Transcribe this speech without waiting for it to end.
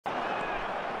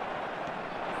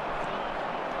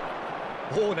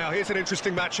Oh, now here's an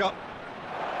interesting matchup.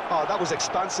 Oh, that was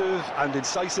expansive and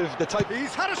incisive. The type.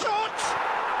 He's had a shot!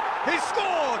 He's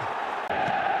scored!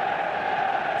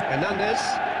 Hernandez.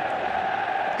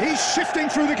 He's shifting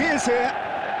through the gears here.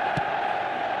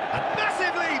 A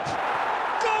massive leap!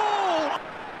 Goal!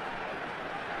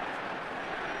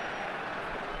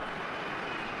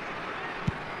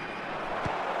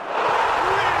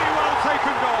 Really well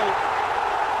taken goal.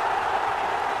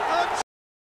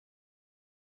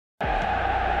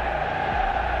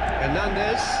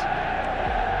 Hernandez.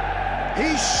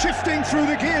 He's shifting through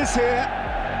the gears here.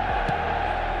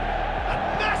 A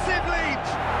massive leap!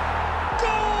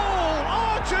 Goal!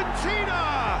 Argentina!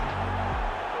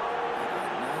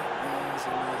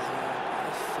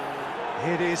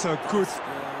 It is a good...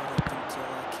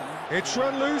 It's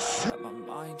run loose.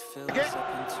 Again.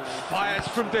 Fires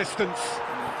from distance.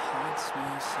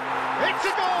 It's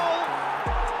a goal!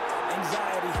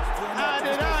 And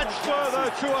it adds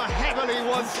further to a heavily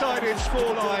one-sided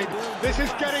scoreline. This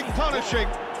is getting punishing.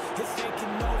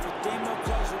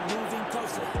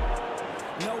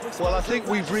 Well, I think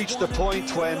we've reached the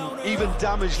point when even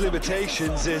damage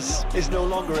limitations is no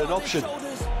longer an option.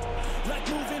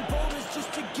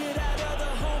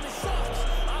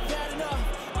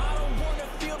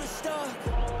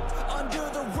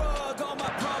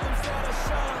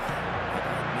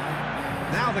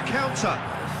 Now the counter.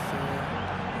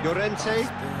 Llorente.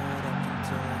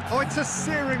 Oh, it's a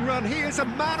searing run. He is a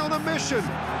man on a mission.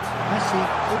 Messi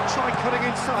will try cutting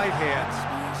inside here.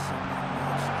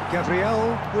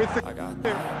 Gabriel with the...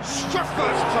 Struck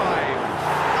first time.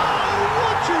 Oh,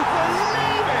 would you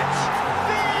believe it?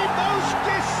 The most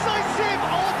decisive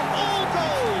of all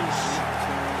goals.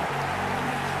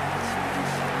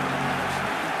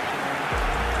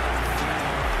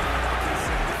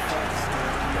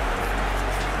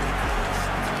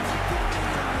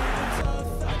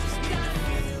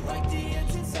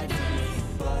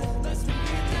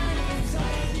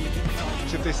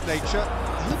 Of this nature,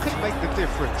 who can make the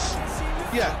difference?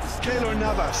 Yeah, Keylor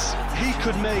Navas, he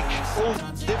could make all...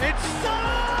 It's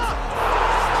Salah!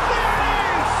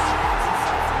 Yes!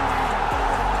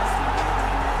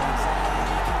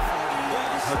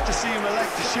 To see him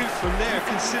elect to shoot from there,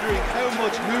 considering how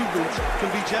much movement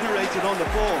can be generated on the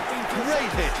ball.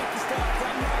 Great hit.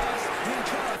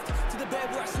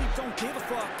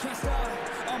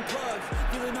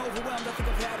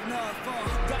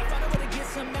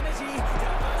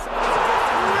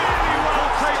 Really well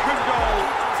taken goal.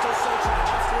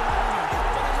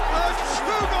 A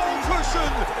two-goal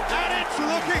cushion, and it's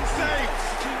looking safe.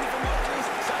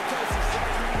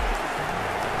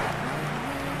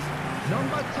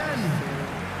 Number 10,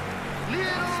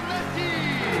 Lionel Messi.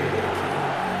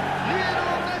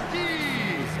 Lionel Messi.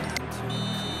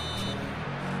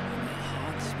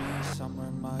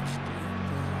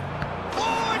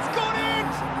 Oh, it's gone in.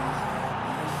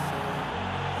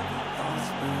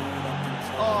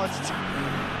 Oh, it's...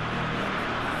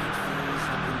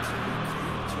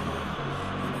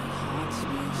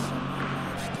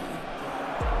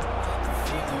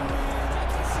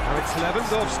 Now it's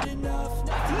Lewandowski.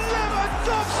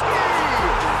 Lewandowski!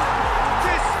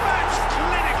 Dispatched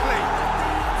clinically.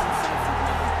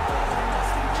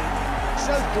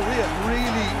 South Korea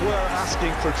really were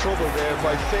asking for trouble there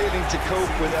by failing to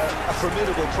cope with a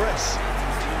formidable press.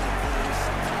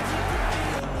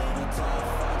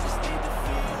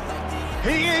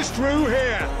 He is through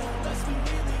here.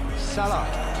 Salah.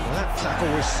 Well, that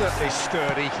tackle was certainly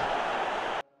sturdy.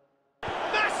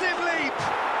 Massive leap.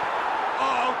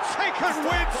 Oh, taken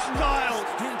with style.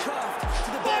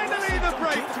 Finally the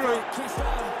breakthrough.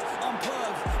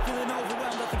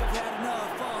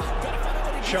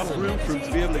 Shot room for him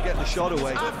to be able to get the shot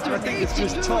away. I think it's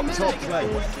just top play.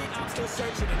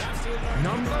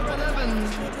 Number 11,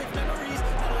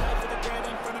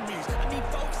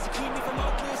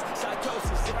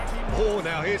 Oh,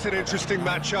 now here's an interesting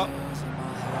matchup.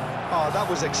 Oh, that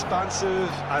was expansive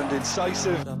and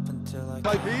incisive.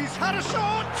 He's had a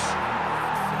shot!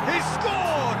 He's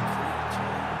scored!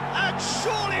 And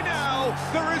surely now,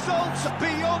 the result's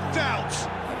beyond doubt.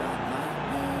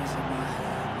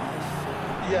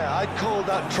 Yeah, I'd call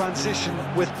that transition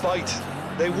with bite.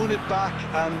 They won it back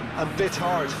and bit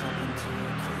hard.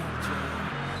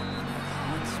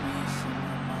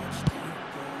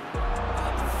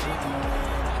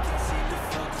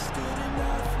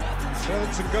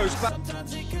 Turns and goes back.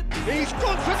 He's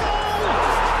gone for goal!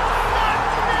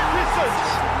 Magnificent!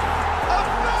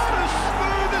 About as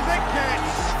smooth as it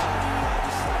gets.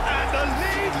 And the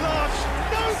lead lasts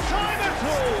no time at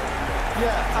all.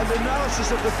 Yeah, and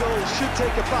analysis of the goal should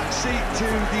take a back seat to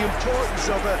the importance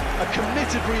of a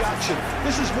committed reaction.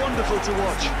 This is wonderful to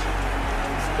watch.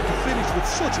 He finished with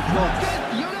such a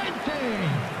plot.